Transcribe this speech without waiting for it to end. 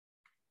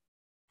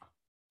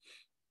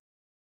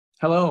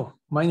Hello,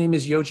 my name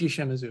is Yoji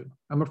Shimizu.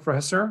 I'm a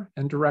professor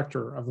and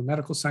director of the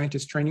Medical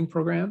Scientist Training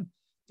Program,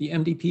 the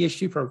MD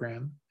PhD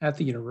program at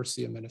the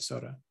University of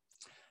Minnesota.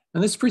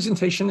 And this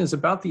presentation is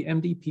about the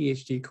MD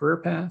PhD career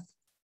path,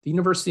 the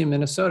University of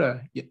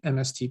Minnesota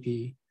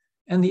MSTP,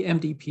 and the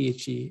MD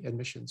PhD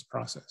admissions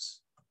process.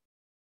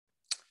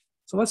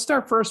 So let's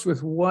start first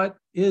with what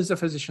is a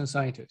physician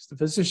scientist. A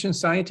physician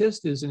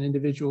scientist is an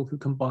individual who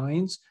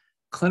combines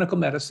clinical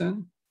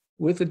medicine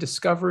with the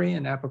discovery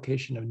and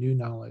application of new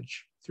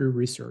knowledge through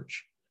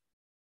research.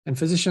 And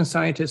physician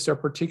scientists are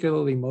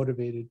particularly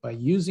motivated by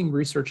using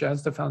research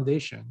as the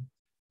foundation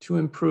to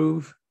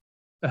improve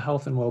the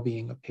health and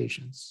well-being of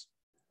patients.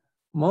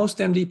 Most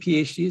MD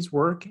PhDs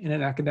work in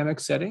an academic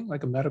setting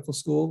like a medical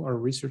school or a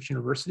research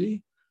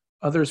university.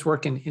 Others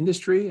work in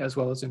industry as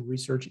well as in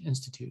research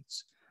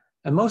institutes.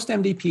 And most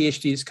MD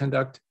PhDs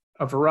conduct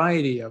a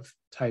variety of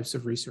types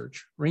of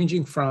research,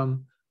 ranging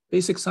from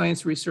basic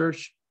science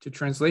research to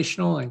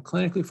translational and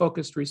clinically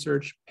focused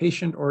research,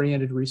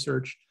 patient-oriented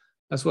research,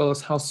 as well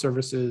as health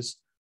services,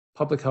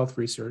 public health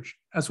research,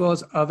 as well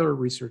as other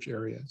research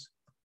areas.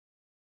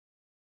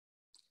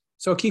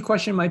 So a key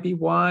question might be,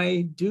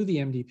 why do the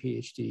MD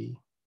PhD,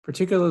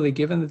 particularly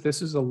given that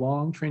this is a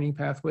long training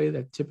pathway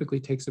that typically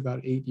takes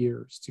about 8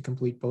 years to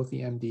complete both the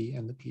MD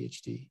and the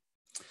PhD?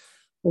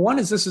 Well, one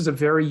is this is a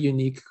very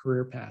unique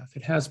career path.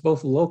 It has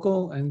both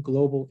local and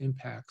global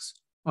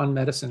impacts on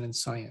medicine and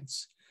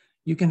science.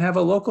 You can have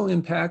a local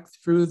impact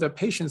through the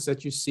patients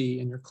that you see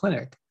in your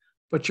clinic,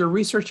 but your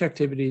research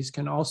activities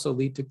can also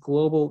lead to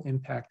global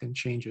impact and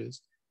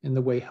changes in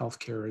the way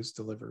healthcare is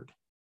delivered.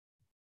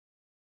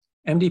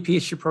 MD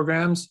PhD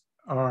programs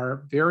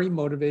are very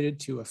motivated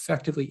to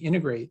effectively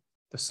integrate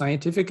the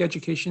scientific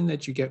education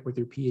that you get with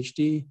your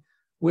PhD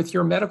with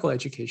your medical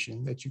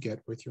education that you get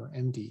with your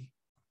MD.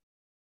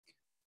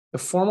 The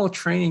formal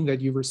training that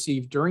you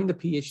receive during the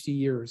PhD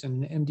years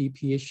in an MD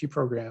PhD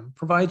program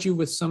provides you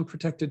with some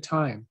protected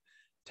time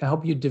to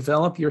help you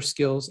develop your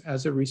skills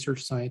as a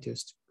research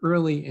scientist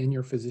early in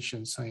your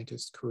physician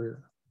scientist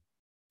career.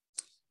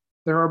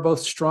 There are both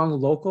strong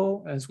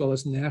local as well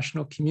as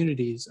national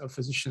communities of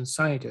physician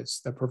scientists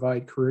that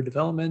provide career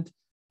development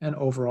and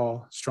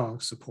overall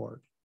strong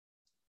support.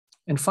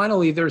 And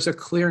finally, there's a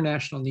clear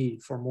national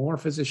need for more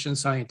physician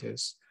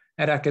scientists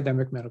at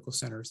academic medical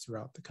centers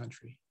throughout the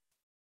country.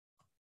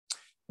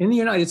 In the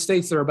United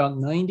States, there are about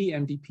 90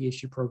 MD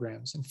PhD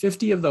programs, and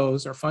 50 of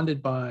those are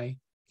funded by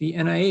the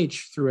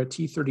NIH through a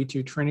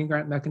T32 training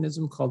grant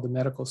mechanism called the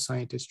Medical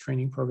Scientist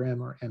Training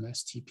Program, or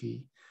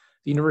MSTP.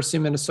 The University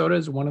of Minnesota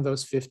is one of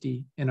those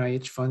 50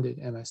 NIH-funded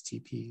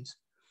MSTPs.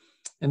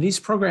 And these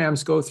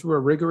programs go through a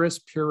rigorous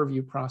peer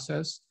review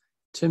process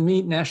to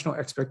meet national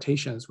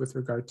expectations with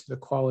regard to the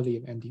quality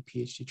of MD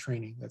PhD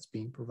training that's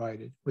being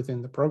provided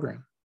within the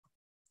program.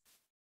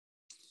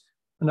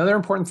 Another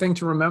important thing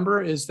to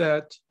remember is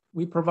that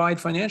we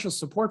provide financial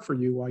support for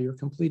you while you're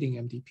completing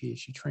MD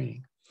PhD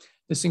training.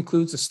 This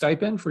includes a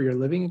stipend for your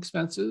living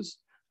expenses,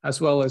 as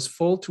well as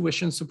full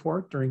tuition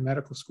support during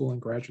medical school and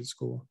graduate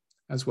school,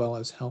 as well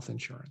as health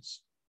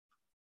insurance.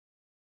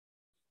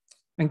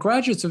 And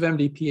graduates of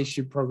MD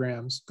PhD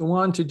programs go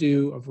on to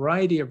do a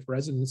variety of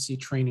residency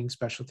training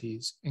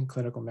specialties in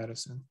clinical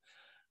medicine.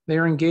 They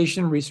are engaged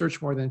in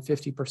research more than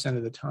 50%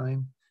 of the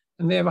time,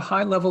 and they have a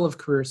high level of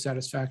career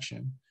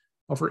satisfaction.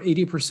 Over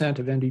 80%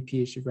 of MD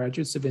PhD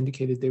graduates have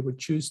indicated they would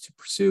choose to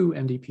pursue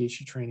MD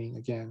PhD training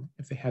again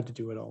if they had to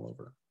do it all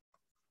over.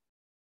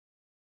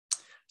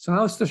 So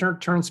now let's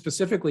turn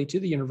specifically to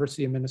the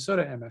University of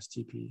Minnesota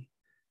MSTP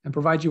and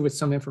provide you with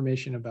some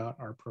information about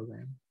our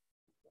program.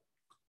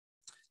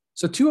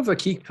 So two of the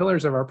key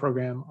pillars of our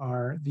program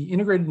are the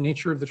integrated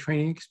nature of the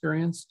training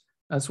experience,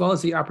 as well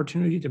as the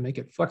opportunity to make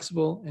it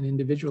flexible and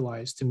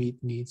individualized to meet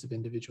the needs of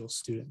individual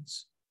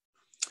students.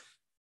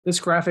 This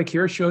graphic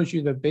here shows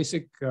you the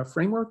basic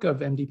framework of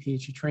MD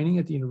PhD training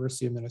at the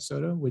University of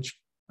Minnesota, which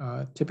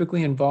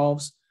typically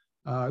involves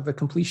the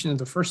completion of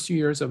the first 2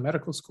 years of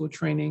medical school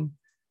training,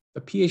 the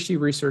PhD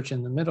research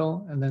in the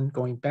middle, and then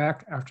going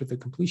back after the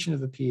completion of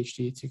the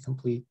PhD to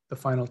complete the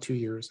final 2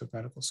 years of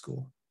medical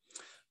school.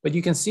 But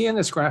you can see in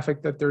this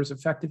graphic that there's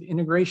effective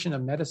integration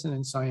of medicine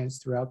and science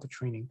throughout the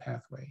training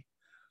pathway.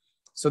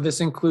 So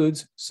this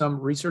includes some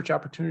research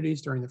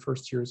opportunities during the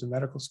first years of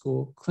medical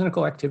school,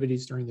 clinical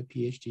activities during the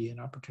PhD, and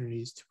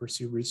opportunities to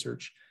pursue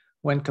research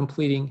when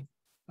completing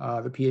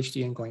the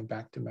PhD and going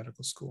back to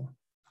medical school.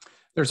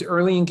 There's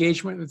early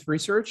engagement with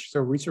research.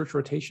 So research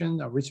rotation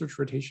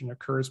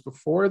occurs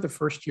before the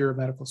first year of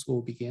medical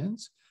school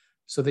begins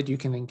so that you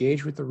can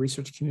engage with the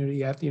research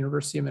community at the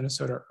University of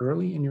Minnesota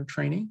early in your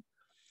training.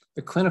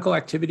 The clinical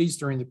activities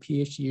during the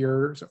PhD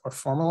years are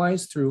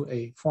formalized through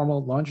a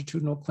formal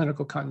longitudinal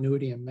clinical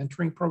continuity and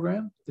mentoring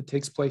program that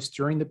takes place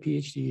during the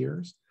PhD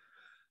years.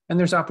 And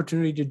there's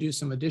opportunity to do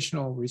some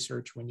additional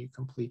research when you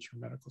complete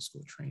your medical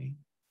school training.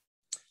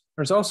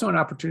 There's also an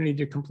opportunity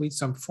to complete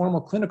some formal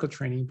clinical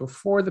training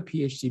before the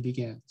PhD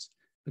begins,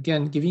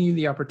 again, giving you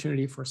the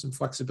opportunity for some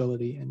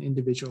flexibility and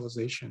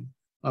individualization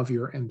of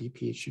your MD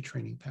PhD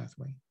training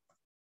pathway.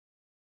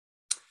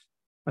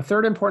 A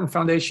third important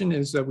foundation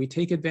is that we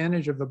take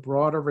advantage of the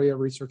broad array of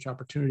research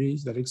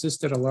opportunities that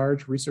exist at a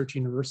large research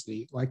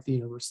university like the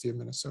University of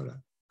Minnesota.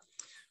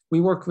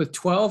 We work with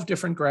 12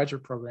 different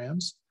graduate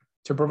programs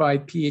to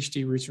provide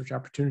PhD research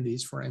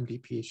opportunities for MD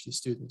PhD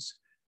students.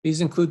 These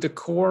include the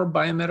core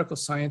biomedical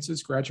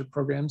sciences graduate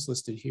programs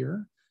listed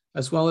here,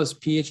 as well as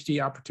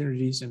PhD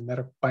opportunities in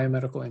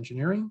biomedical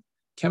engineering,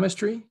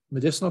 chemistry,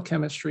 medicinal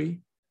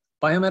chemistry,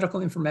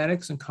 biomedical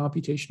informatics and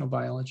computational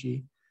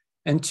biology,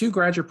 and 2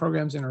 graduate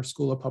programs in our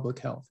School of Public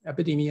Health,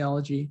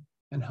 Epidemiology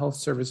and Health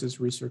Services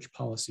Research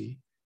Policy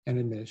and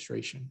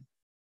Administration.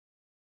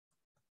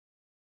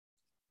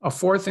 A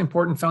fourth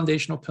important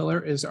foundational pillar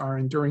is our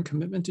enduring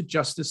commitment to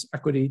justice,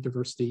 equity,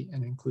 diversity,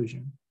 and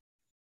inclusion.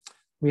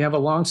 We have a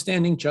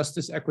longstanding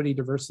Justice, Equity,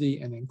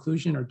 Diversity, and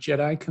Inclusion, or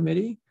JEDI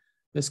committee.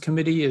 This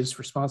committee is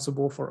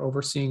responsible for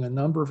overseeing a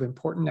number of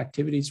important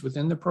activities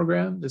within the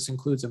program. This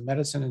includes a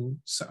medicine and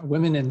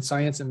women in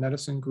science and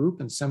medicine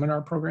group and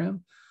seminar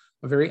program,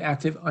 a very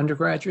active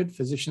undergraduate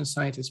physician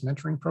scientist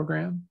mentoring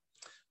program,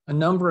 a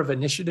number of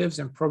initiatives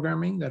and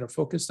programming that are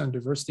focused on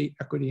diversity,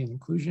 equity, and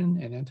inclusion,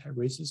 and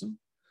anti-racism.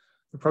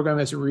 The program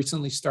has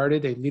recently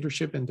started a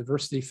Leadership and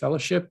Diversity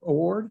Fellowship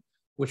Award,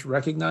 which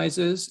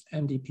recognizes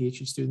MD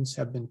PhD students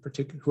who have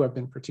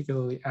been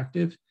particularly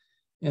active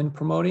in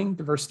promoting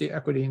diversity,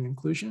 equity, and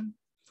inclusion.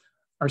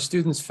 Our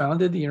students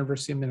founded the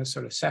University of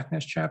Minnesota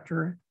SACNAS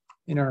chapter.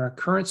 In our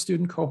current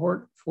student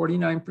cohort,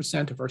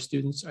 49% of our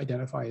students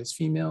identify as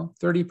female,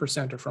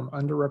 30% are from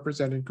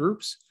underrepresented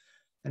groups,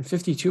 and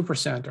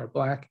 52% are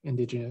Black,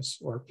 Indigenous,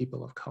 or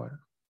people of color.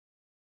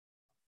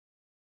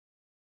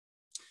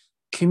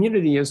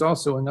 Community is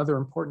also another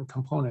important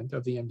component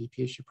of the MD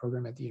PhD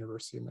program at the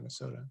University of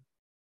Minnesota.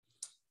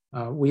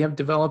 We have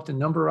developed a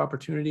number of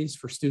opportunities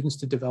for students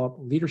to develop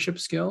leadership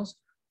skills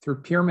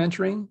through peer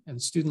mentoring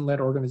and student-led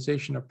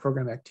organization of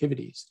program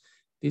activities.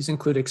 These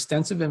include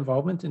extensive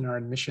involvement in our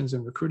admissions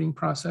and recruiting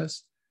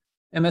process,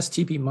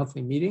 MSTP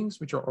monthly meetings,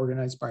 which are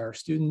organized by our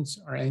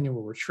students, our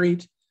annual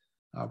retreat,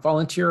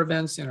 volunteer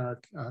events in our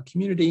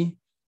community,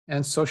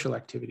 and social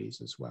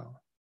activities as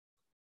well.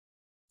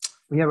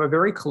 We have a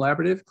very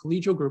collaborative,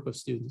 collegial group of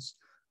students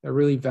that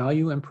really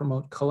value and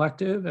promote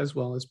collective as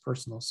well as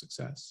personal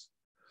success.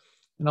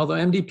 And although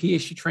MD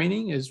PhD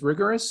training is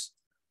rigorous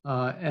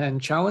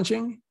and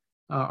challenging,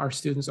 our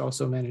students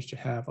also manage to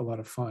have a lot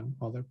of fun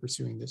while they're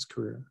pursuing this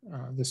career,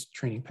 this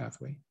training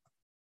pathway.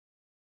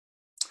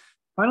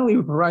 Finally,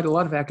 we provide a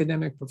lot of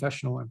academic,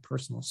 professional, and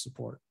personal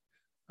support.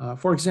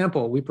 For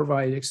example, we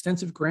provide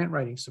extensive grant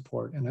writing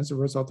support, and as a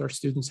result, our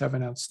students have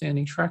an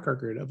outstanding track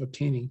record of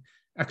obtaining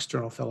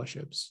external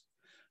fellowships.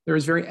 There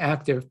is very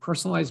active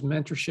personalized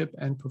mentorship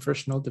and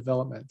professional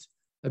development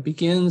that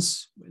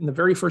begins in the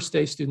very first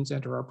day students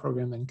enter our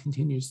program and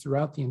continues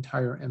throughout the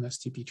entire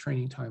MSTP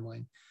training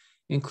timeline,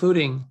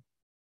 including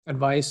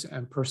advice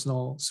and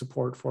personal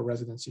support for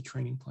residency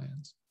training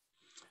plans.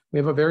 We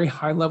have a very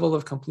high level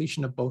of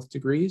completion of both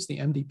degrees. The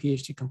MD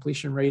PhD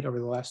completion rate over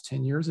the last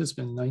 10 years has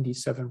been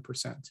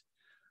 97%.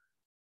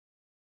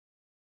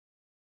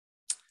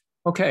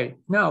 Okay,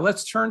 now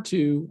let's turn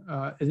to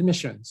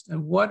admissions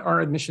and what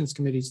are admissions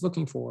committees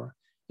looking for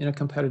in a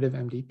competitive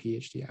MD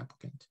PhD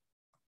applicant.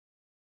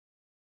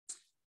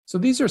 So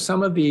these are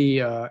some of the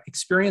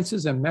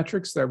experiences and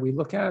metrics that we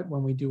look at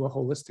when we do a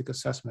holistic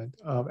assessment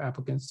of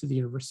applicants to the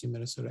University of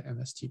Minnesota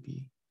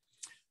MSTP.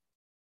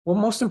 Well,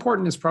 most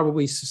important is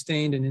probably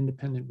sustained and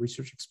independent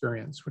research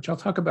experience, which I'll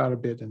talk about a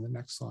bit in the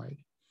next slide.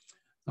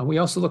 We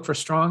also look for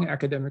strong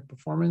academic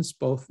performance,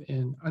 both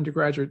in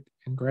undergraduate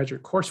and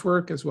graduate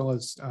coursework, as well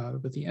as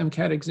with the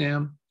MCAT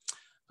exam,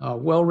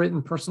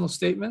 well-written personal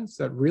statements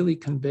that really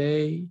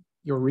convey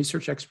your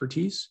research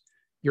expertise,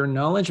 your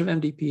knowledge of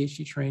MD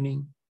PhD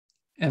training,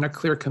 and a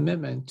clear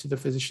commitment to the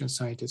physician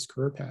scientist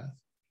career path.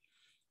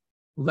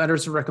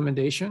 Letters of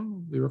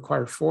recommendation, we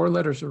require 4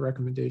 letters of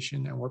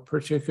recommendation, and we're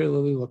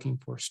particularly looking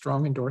for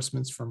strong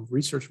endorsements from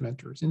research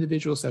mentors,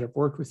 individuals that have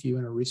worked with you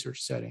in a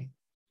research setting.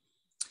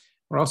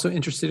 We're also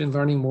interested in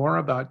learning more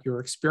about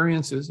your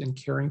experiences in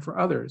caring for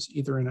others,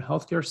 either in a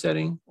healthcare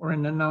setting or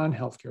in a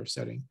non-healthcare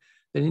setting,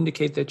 that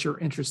indicate that you're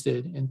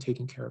interested in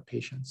taking care of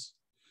patients.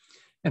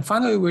 And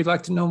finally, we'd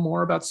like to know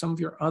more about some of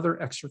your other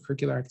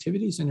extracurricular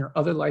activities and your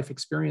other life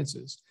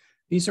experiences.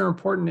 These are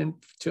important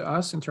to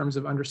us in terms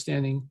of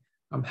understanding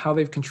how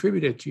they've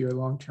contributed to your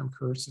long-term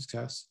career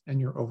success and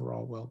your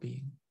overall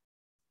well-being.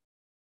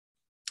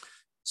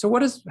 So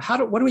what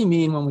do we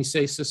mean when we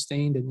say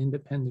sustained and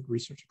independent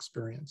research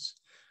experience?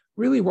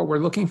 Really what we're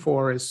looking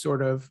for is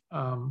sort of,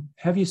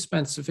 have you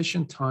spent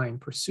sufficient time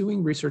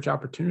pursuing research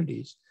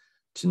opportunities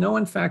to know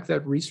in fact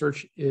that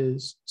research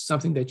is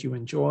something that you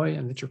enjoy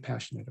and that you're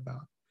passionate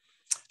about?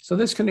 So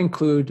this can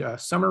include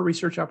summer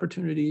research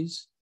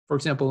opportunities, for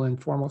example,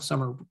 informal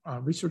summer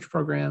research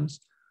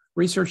programs,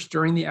 research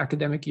during the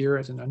academic year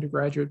as an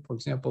undergraduate, for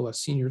example, a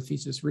senior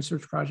thesis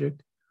research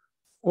project,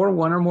 or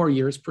 1 or more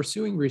years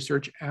pursuing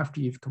research after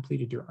you've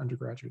completed your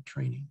undergraduate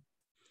training.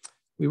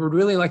 We would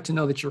really like to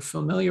know that you're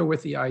familiar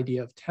with the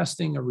idea of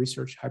testing a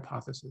research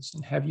hypothesis,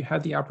 and have you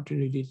had the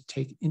opportunity to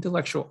take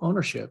intellectual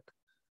ownership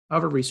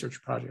of a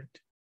research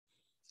project.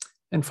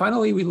 And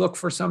finally, we look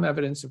for some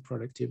evidence of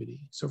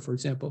productivity. So for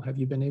example, have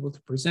you been able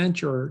to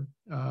present your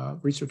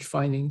research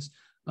findings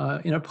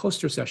in a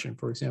poster session,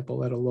 for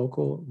example, at a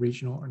local,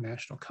 regional, or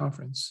national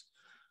conference?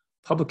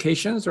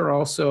 Publications are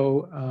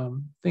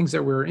also things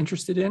that we're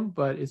interested in,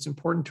 but it's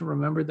important to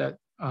remember that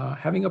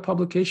having a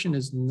publication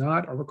is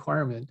not a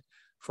requirement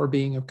for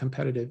being a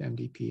competitive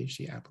MD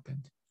PhD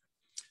applicant.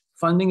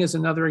 Funding is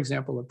another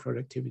example of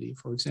productivity.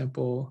 For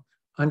example,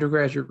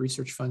 undergraduate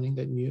research funding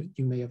that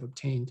you may have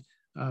obtained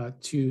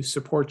to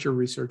support your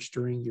research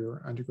during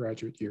your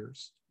undergraduate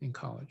years in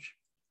college.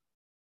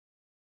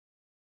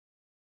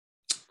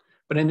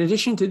 But in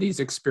addition to these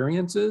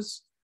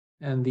experiences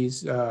and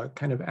these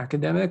kind of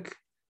academic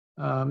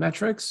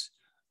metrics,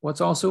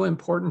 what's also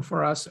important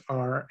for us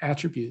are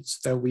attributes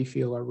that we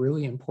feel are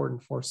really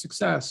important for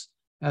success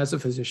as a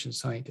physician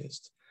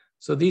scientist.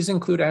 So these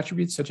include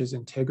attributes such as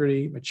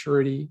integrity,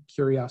 maturity,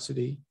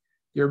 curiosity,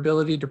 your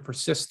ability to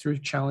persist through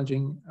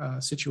challenging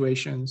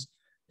situations,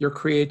 your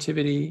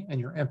creativity and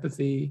your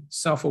empathy,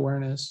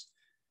 self-awareness,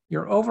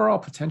 your overall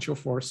potential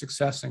for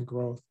success and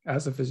growth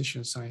as a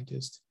physician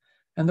scientist,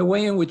 and the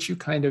way in which you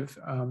kind of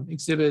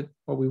exhibit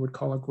what we would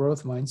call a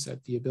growth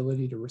mindset, the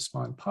ability to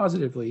respond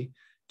positively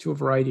to a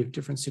variety of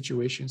different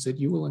situations that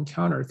you will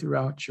encounter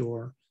throughout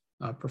your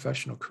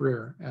professional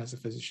career as a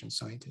physician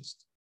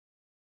scientist.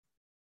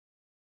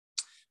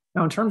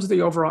 Now, in terms of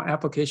the overall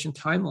application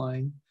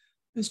timeline,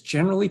 this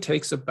generally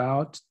takes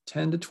about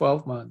 10 to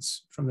 12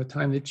 months from the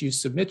time that you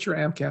submit your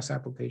AMCAS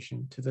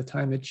application to the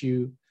time that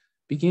you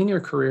begin your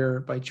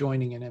career by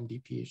joining an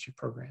MD PhD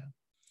program.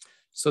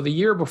 So the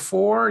year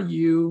before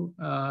you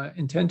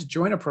intend to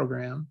join a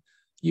program,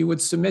 you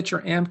would submit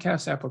your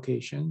AMCAS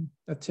application.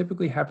 That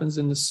typically happens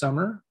in the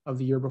summer of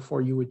the year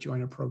before you would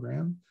join a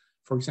program.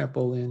 For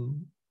example,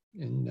 in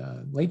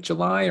late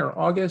July or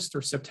August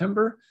or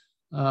September.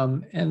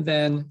 And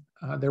then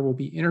there will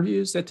be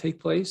interviews that take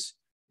place.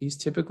 These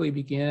typically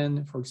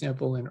begin, for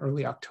example, in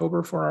early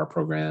October for our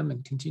program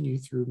and continue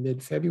through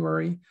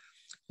mid-February.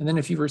 And then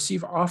if you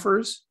receive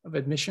offers of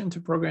admission to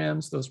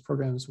programs, those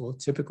programs will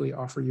typically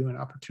offer you an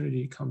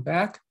opportunity to come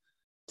back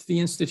to the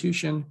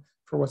institution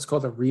for what's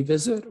called a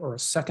revisit or a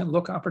second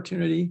look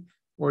opportunity,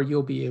 where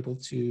you'll be able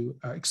to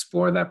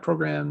explore that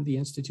program, the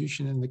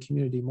institution, and the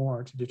community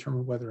more to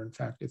determine whether in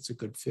fact it's a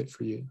good fit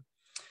for you.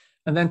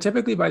 And then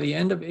typically by the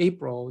end of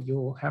April,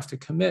 you'll have to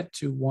commit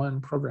to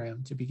one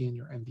program to begin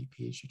your MD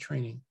PhD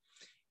training.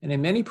 And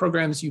in many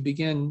programs, you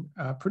begin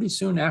pretty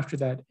soon after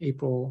that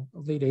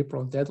late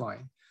April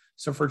deadline.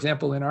 So for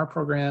example, in our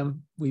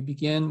program, we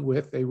begin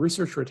with a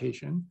research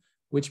rotation,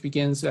 which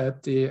begins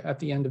at the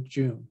end of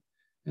June.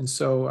 And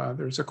so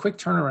there's a quick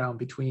turnaround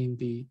between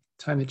the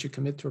time that you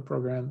commit to a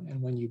program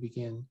and when you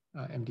begin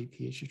MD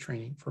PhD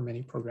training for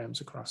many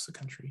programs across the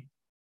country.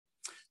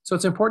 So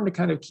it's important to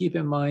kind of keep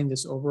in mind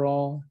this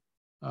overall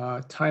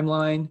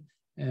timeline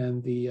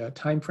and the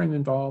time frame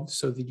involved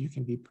so that you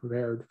can be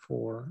prepared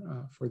for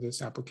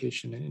this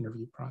application and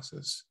interview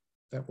process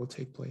that will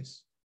take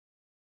place.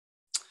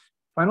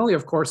 Finally,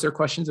 of course, there are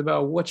questions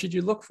about what should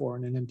you look for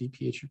in an MD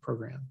PhD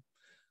program.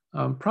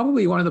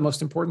 Probably one of the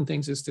most important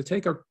things is to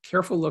take a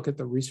careful look at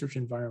the research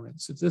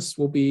environment. So this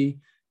will be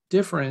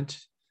different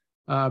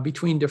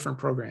between different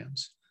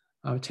programs.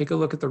 Take a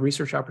look at the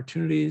research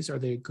opportunities. Are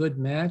they a good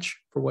match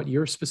for what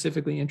you're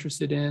specifically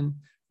interested in?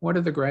 What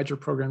are the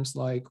graduate programs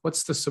like?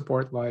 What's the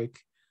support like?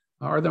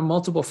 Are there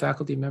multiple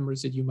faculty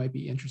members that you might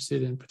be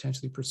interested in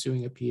potentially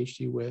pursuing a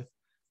PhD with?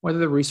 What are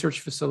the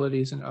research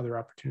facilities and other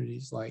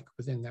opportunities like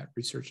within that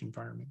research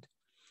environment?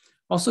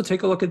 Also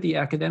take a look at the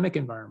academic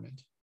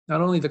environment.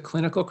 Not only the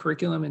clinical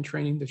curriculum and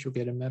training that you'll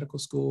get in medical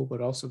school,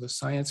 but also the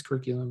science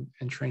curriculum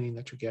and training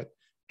that you get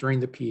during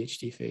the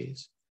PhD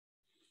phase.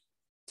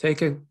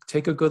 Take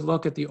a good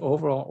look at the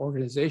overall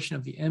organization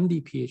of the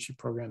MD PhD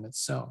program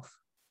itself.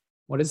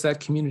 What is that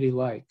community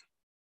like?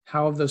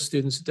 How have those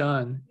students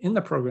done in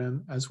the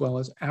program as well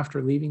as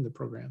after leaving the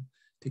program,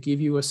 to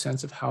give you a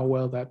sense of how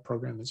well that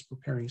program is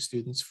preparing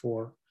students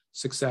for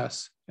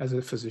success as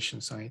a physician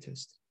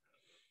scientist.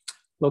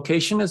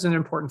 Location is an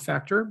important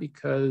factor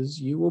because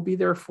you will be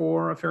there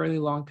for a fairly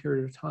long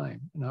period of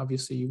time. And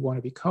obviously you want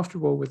to be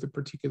comfortable with the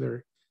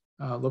particular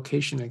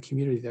location and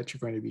community that you're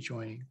going to be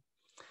joining.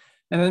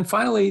 And then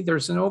finally,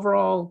 there's an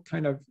overall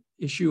kind of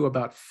issue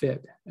about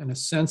fit and a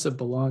sense of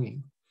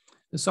belonging.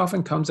 This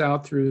often comes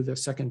out through the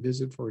second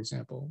visit, for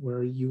example,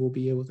 where you will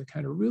be able to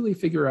kind of really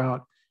figure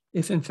out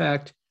if in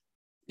fact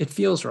it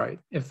feels right,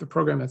 if the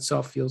program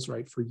itself feels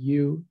right for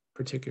you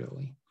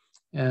particularly.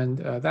 And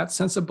that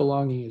sense of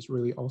belonging is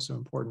really also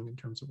important in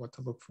terms of what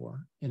to look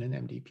for in an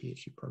MD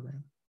PhD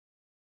program.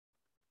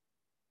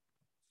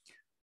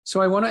 So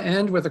I want to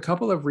end with a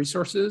couple of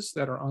resources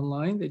that are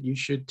online that you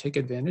should take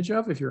advantage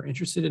of if you're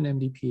interested in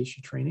MD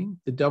PhD training.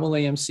 The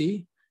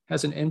AAMC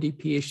has an MD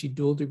PhD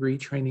dual degree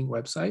training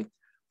website.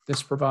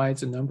 This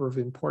provides a number of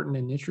important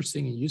and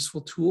interesting and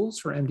useful tools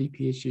for MD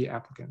PhD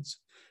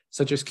applicants,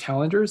 such as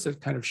calendars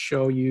that kind of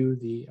show you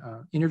the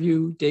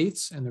interview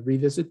dates and the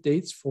revisit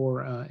dates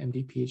for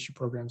MD PhD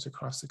programs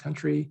across the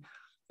country.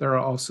 There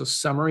are also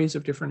summaries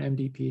of different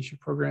MD, PhD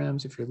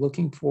programs. If you're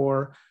looking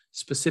for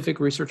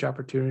specific research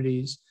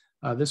opportunities,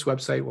 this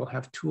website will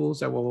have tools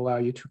that will allow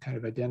you to kind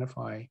of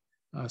identify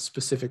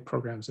specific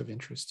programs of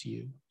interest to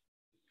you.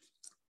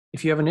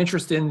 If you have an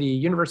interest in the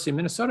University of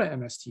Minnesota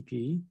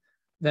MSTP,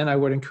 then I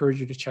would encourage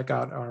you to check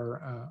out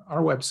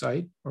our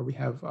website, where we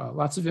have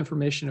lots of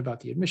information about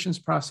the admissions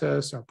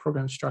process, our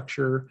program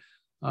structure,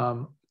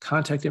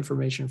 contact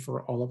information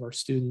for all of our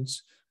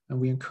students. And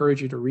we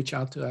encourage you to reach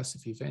out to us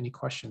if you have any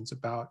questions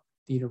about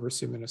the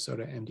University of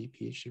Minnesota MD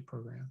PhD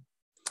program.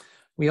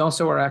 We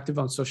also are active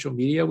on social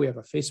media. We have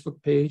a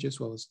Facebook page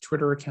as well as a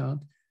Twitter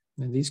account.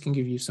 And these can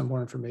give you some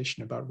more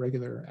information about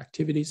regular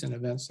activities and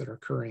events that are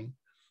occurring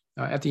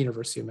at the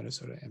University of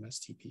Minnesota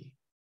MSTP.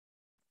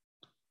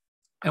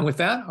 And with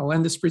that, I'll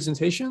end this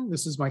presentation.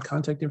 This is my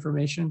contact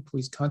information.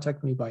 Please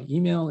contact me by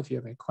email if you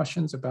have any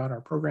questions about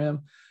our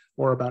program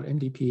or about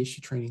MD PhD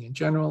training in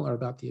general or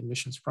about the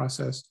admissions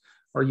process,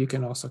 or you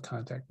can also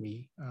contact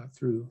me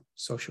through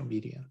social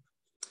media.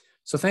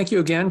 So thank you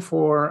again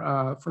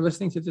for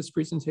listening to this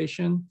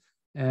presentation,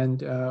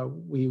 and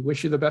we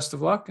wish you the best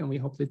of luck, and we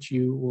hope that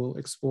you will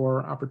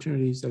explore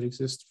opportunities that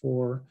exist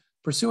for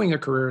pursuing a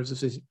career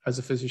as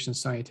a physician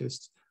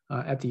scientist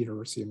at the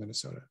University of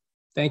Minnesota.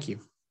 Thank you.